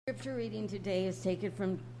Scripture reading today is taken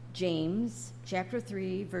from James, chapter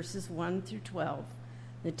 3, verses 1 through 12,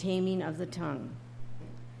 the taming of the tongue.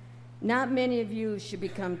 Not many of you should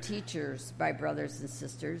become teachers, my brothers and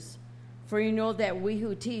sisters, for you know that we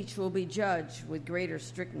who teach will be judged with greater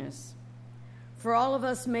strictness. For all of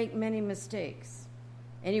us make many mistakes.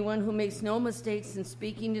 Anyone who makes no mistakes in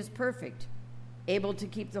speaking is perfect, able to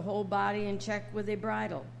keep the whole body in check with a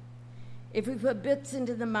bridle. If we put bits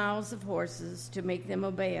into the mouths of horses to make them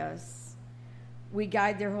obey us, we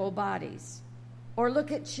guide their whole bodies. Or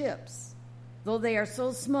look at ships. Though they are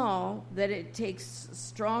so small that it takes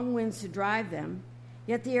strong winds to drive them,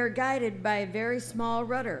 yet they are guided by a very small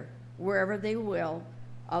rudder wherever the will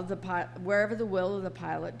of the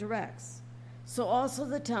pilot directs. So also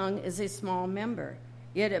the tongue is a small member,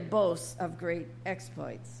 yet it boasts of great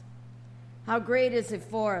exploits. How great is a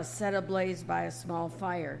forest set ablaze by a small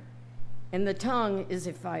fire! And the tongue is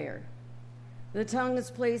a fire. The tongue is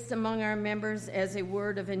placed among our members as a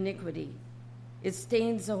word of iniquity. It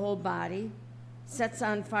stains the whole body, sets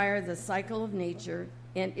on fire the cycle of nature,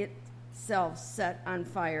 and itself set on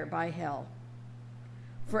fire by hell.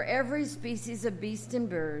 For every species of beast and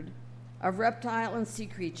bird, of reptile and sea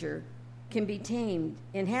creature, can be tamed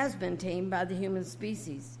and has been tamed by the human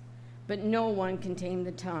species, but no one can tame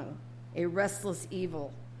the tongue, a restless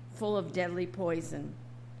evil, full of deadly poison.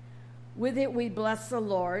 With it we bless the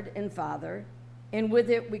Lord and Father, and with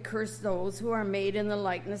it we curse those who are made in the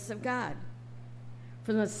likeness of God.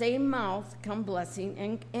 From the same mouth come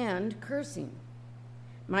blessing and cursing.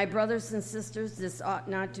 My brothers and sisters, this ought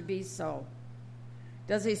not to be so.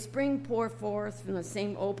 Does a spring pour forth from the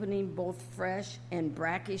same opening both fresh and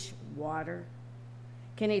brackish water?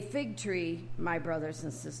 Can a fig tree, my brothers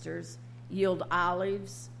and sisters, yield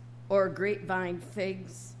olives or a grapevine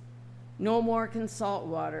figs? No more can salt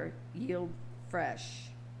water yield fresh.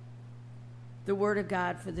 The word of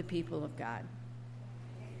God for the people of God.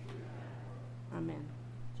 Amen.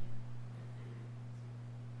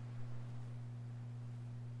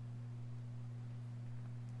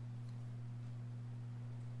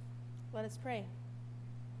 Let us pray.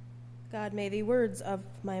 God, may the words of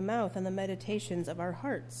my mouth and the meditations of our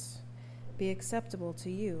hearts be acceptable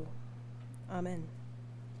to you. Amen.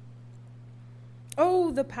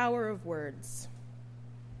 Oh, the power of words.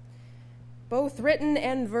 Both written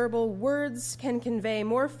and verbal, words can convey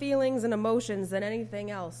more feelings and emotions than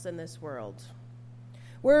anything else in this world.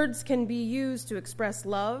 Words can be used to express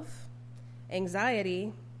love,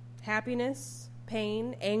 anxiety, happiness,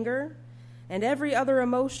 pain, anger, and every other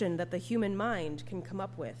emotion that the human mind can come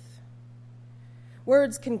up with.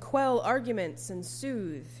 Words can quell arguments and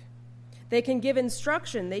soothe. They can give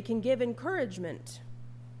instruction. They can give encouragement.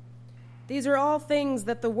 These are all things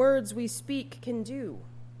that the words we speak can do.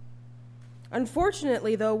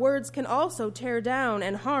 Unfortunately, though, words can also tear down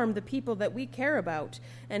and harm the people that we care about,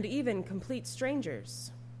 and even complete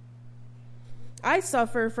strangers. I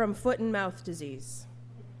suffer from foot and mouth disease,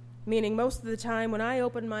 meaning most of the time when I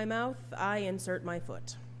open my mouth, I insert my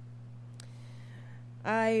foot.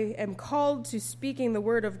 I am called to speaking the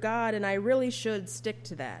word of God, and I really should stick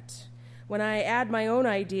to that. When I add my own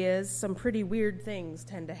ideas, some pretty weird things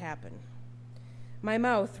tend to happen. My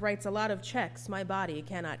mouth writes a lot of checks my body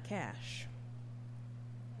cannot cash.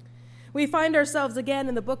 We find ourselves again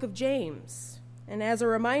in the book of James. And as a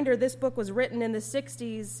reminder, this book was written in the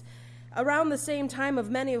 60s, around the same time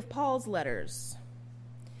of many of Paul's letters.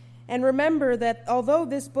 And remember that although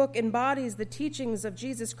this book embodies the teachings of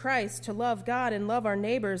Jesus Christ to love God and love our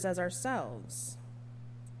neighbors as ourselves,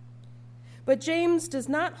 but James does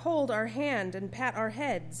not hold our hand and pat our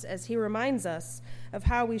heads as he reminds us of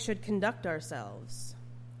how we should conduct ourselves.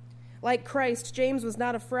 Like Christ, James was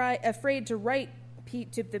not afraid to write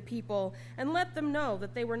to the people and let them know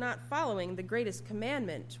that they were not following the greatest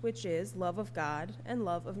commandment, which is love of God and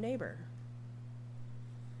love of neighbor.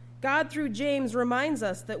 God, through James, reminds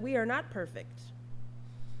us that we are not perfect.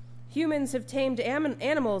 Humans have tamed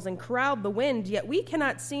animals and corralled the wind, yet we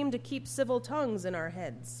cannot seem to keep civil tongues in our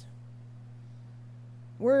heads.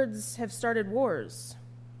 Words have started wars.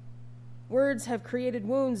 Words have created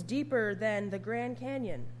wounds deeper than the Grand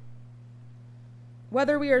Canyon.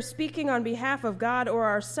 Whether we are speaking on behalf of God or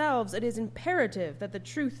ourselves, it is imperative that the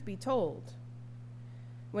truth be told.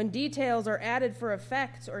 When details are added for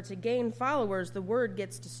effect or to gain followers, the word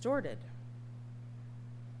gets distorted.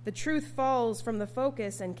 The truth falls from the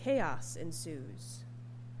focus and chaos ensues.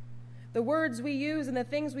 The words we use and the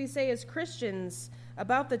things we say as Christians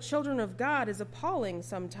about the children of God is appalling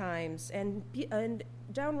sometimes and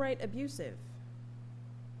downright abusive.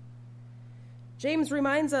 James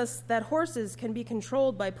reminds us that horses can be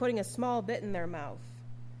controlled by putting a small bit in their mouth,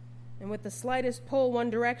 And with the slightest pull one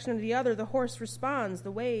direction or the other, the horse responds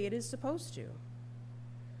the way it is supposed to.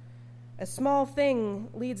 A small thing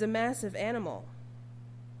leads a massive animal.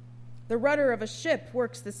 The rudder of a ship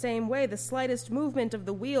works the same way. The slightest movement of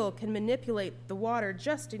the wheel can manipulate the water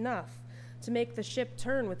just enough to make the ship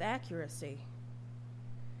turn with accuracy.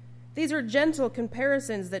 These are gentle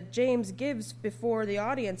comparisons that James gives before the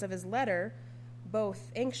audience of his letter,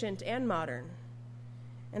 both ancient and modern,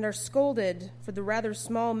 and are scolded for the rather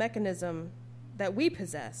small mechanism that we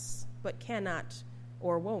possess but cannot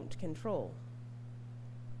or won't control.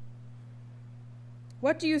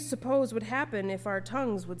 What do you suppose would happen if our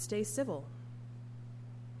tongues would stay civil?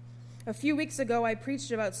 A few weeks ago, I preached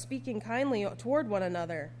about speaking kindly toward one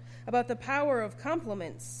another, about the power of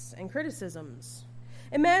compliments and criticisms.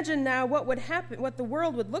 Imagine now what would happen, what the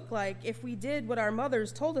world would look like if we did what our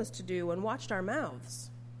mothers told us to do and watched our mouths.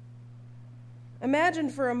 Imagine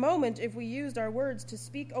for a moment if we used our words to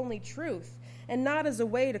speak only truth and not as a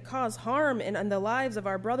way to cause harm in the lives of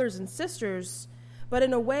our brothers and sisters, but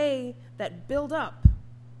in a way that builds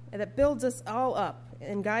us all up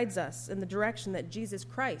and guides us in the direction that Jesus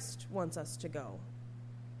Christ wants us to go.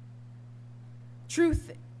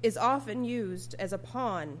 Truth is often used as a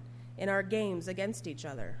pawn in our games against each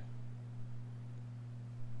other.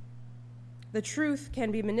 The truth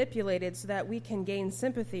can be manipulated so that we can gain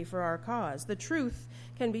sympathy for our cause. The truth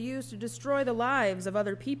can be used to destroy the lives of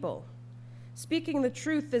other people. Speaking the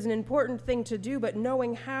truth is an important thing to do, but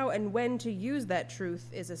knowing how and when to use that truth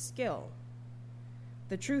is a skill.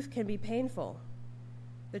 The truth can be painful.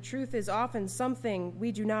 The truth is often something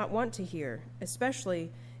we do not want to hear,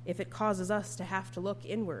 especially if it causes us to have to look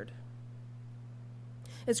inward.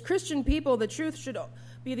 As Christian people, the truth should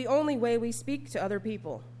be the only way we speak to other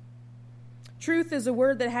people. Truth is a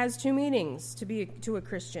word that has two meanings to a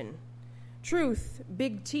Christian. Truth,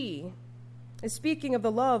 big T, is speaking of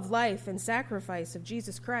the love, life, and sacrifice of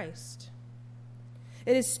Jesus Christ.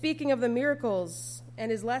 It is speaking of the miracles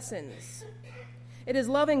and his lessons. It is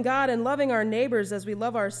loving God and loving our neighbors as we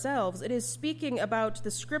love ourselves. It is speaking about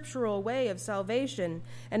the scriptural way of salvation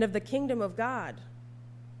and of the kingdom of God.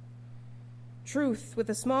 Truth, with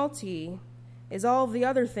a small t, is all of the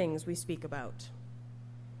other things we speak about.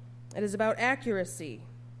 It is about accuracy.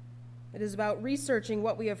 It is about researching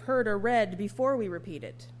what we have heard or read before we repeat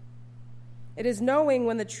it. It is knowing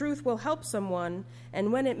when the truth will help someone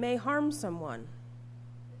and when it may harm someone.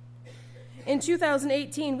 In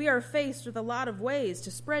 2018, we are faced with a lot of ways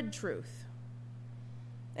to spread truth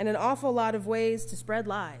and an awful lot of ways to spread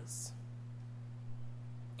lies.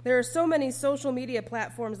 There are so many social media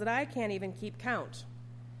platforms that I can't even keep count.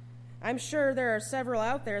 I'm sure there are several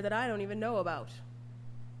out there that I don't even know about.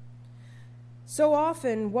 So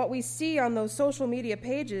often, what we see on those social media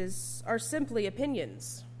pages are simply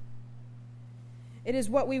opinions. It is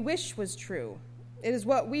what we wish was true. It is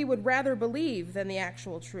what we would rather believe than the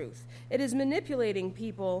actual truth. It is manipulating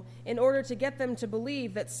people in order to get them to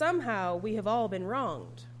believe that somehow we have all been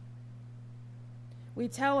wronged. We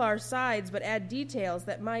tell our sides but add details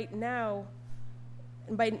that might not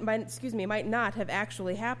have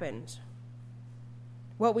actually happened.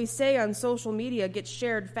 What we say on social media gets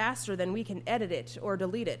shared faster than we can edit it or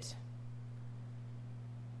delete it.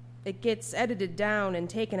 It gets edited down and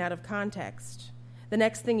taken out of context. The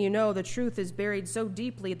next thing you know, the truth is buried so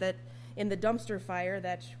deeply that in the dumpster fire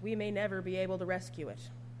that we may never be able to rescue it.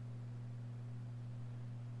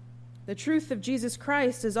 The truth of Jesus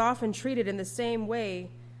Christ is often treated in the same way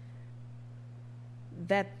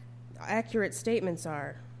that accurate statements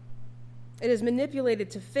are. It is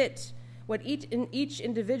manipulated to fit what each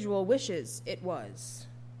individual wishes it was.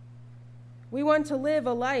 We want to live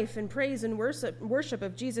a life in praise and worship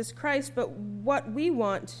of Jesus Christ, but we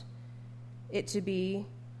want it to be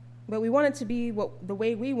the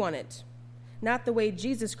way we want it, not the way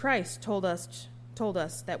Jesus Christ told us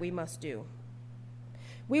that we must do.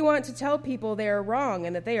 We want to tell people they are wrong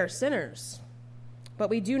and that they are sinners, but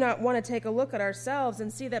we do not want to take a look at ourselves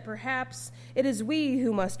and see that perhaps it is we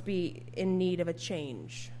who must be in need of a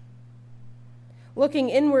change. Looking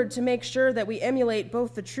inward to make sure that we emulate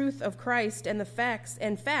both the truth of Christ and the facts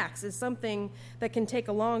is something that can take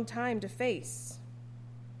a long time to face.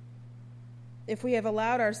 If we have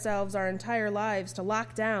allowed ourselves our entire lives to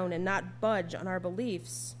lock down and not budge on our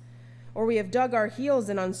beliefs, or we have dug our heels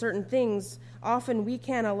in on certain things, often we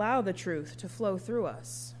can't allow the truth to flow through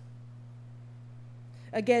us.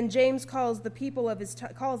 Again, James calls out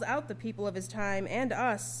the people of his time and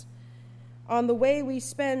us on the way we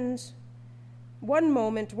spend one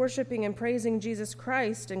moment worshiping and praising Jesus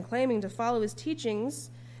Christ and claiming to follow his teachings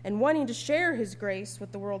and wanting to share his grace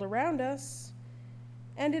with the world around us,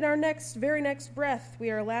 And in our very next breath,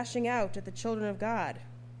 we are lashing out at the children of God,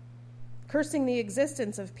 cursing the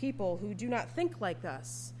existence of people who do not think like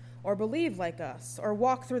us, or believe like us, or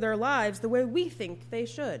walk through their lives the way we think they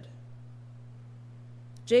should.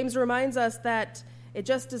 James reminds us that it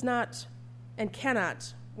just does not and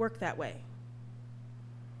cannot work that way.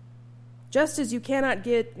 Just as you cannot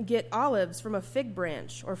get olives from a fig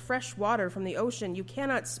branch or fresh water from the ocean, you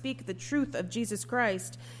cannot speak the truth of Jesus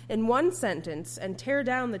Christ in one sentence and tear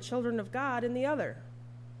down the children of God in the other.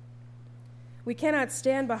 We cannot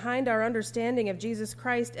stand behind our understanding of Jesus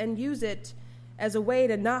Christ and use it as a way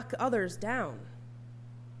to knock others down.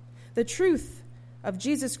 The truth of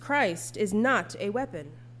Jesus Christ is not a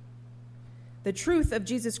weapon. The truth of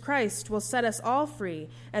Jesus Christ will set us all free,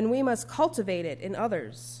 and we must cultivate it in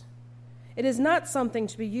others. It is not something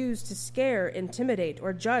to be used to scare, intimidate,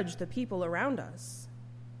 or judge the people around us.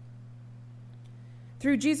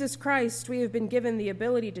 Through Jesus Christ, we have been given the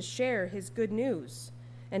ability to share his good news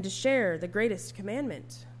and to share the greatest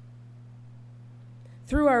commandment.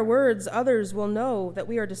 Through our words, others will know that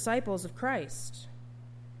we are disciples of Christ.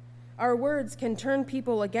 Our words can turn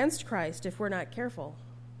people against Christ if we're not careful.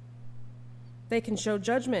 They can show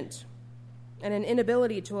judgment and an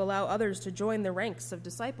inability to allow others to join the ranks of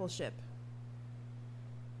discipleship.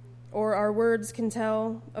 Or our words can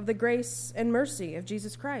tell of the grace and mercy of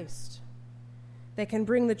Jesus Christ. They can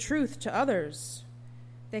bring the truth to others.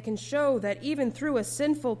 They can show that even through a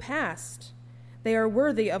sinful past, they are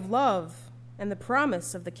worthy of love and the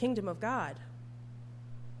promise of the kingdom of God.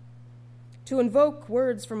 To invoke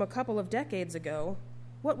words from a couple of decades ago,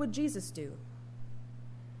 what would Jesus do?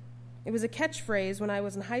 It was a catchphrase when I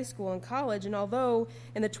was in high school and college, and although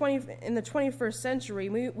in the 21st century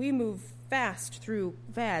we move fast through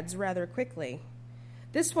fads rather quickly,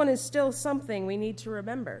 this one is still something we need to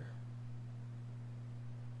remember.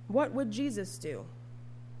 What would Jesus do?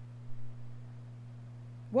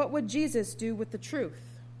 What would Jesus do with the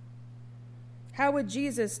truth? How would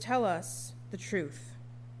Jesus tell us the truth?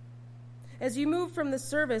 As you move from the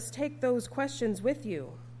service, take those questions with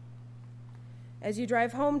you. As you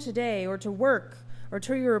drive home today or to work or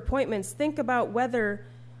to your appointments, think about whether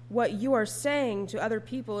what you are saying to other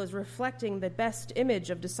people is reflecting the best image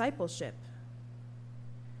of discipleship.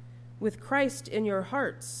 With Christ in your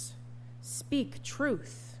hearts, speak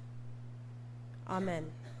truth. Amen.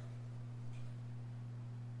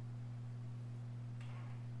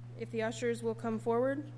 If the ushers will come forward.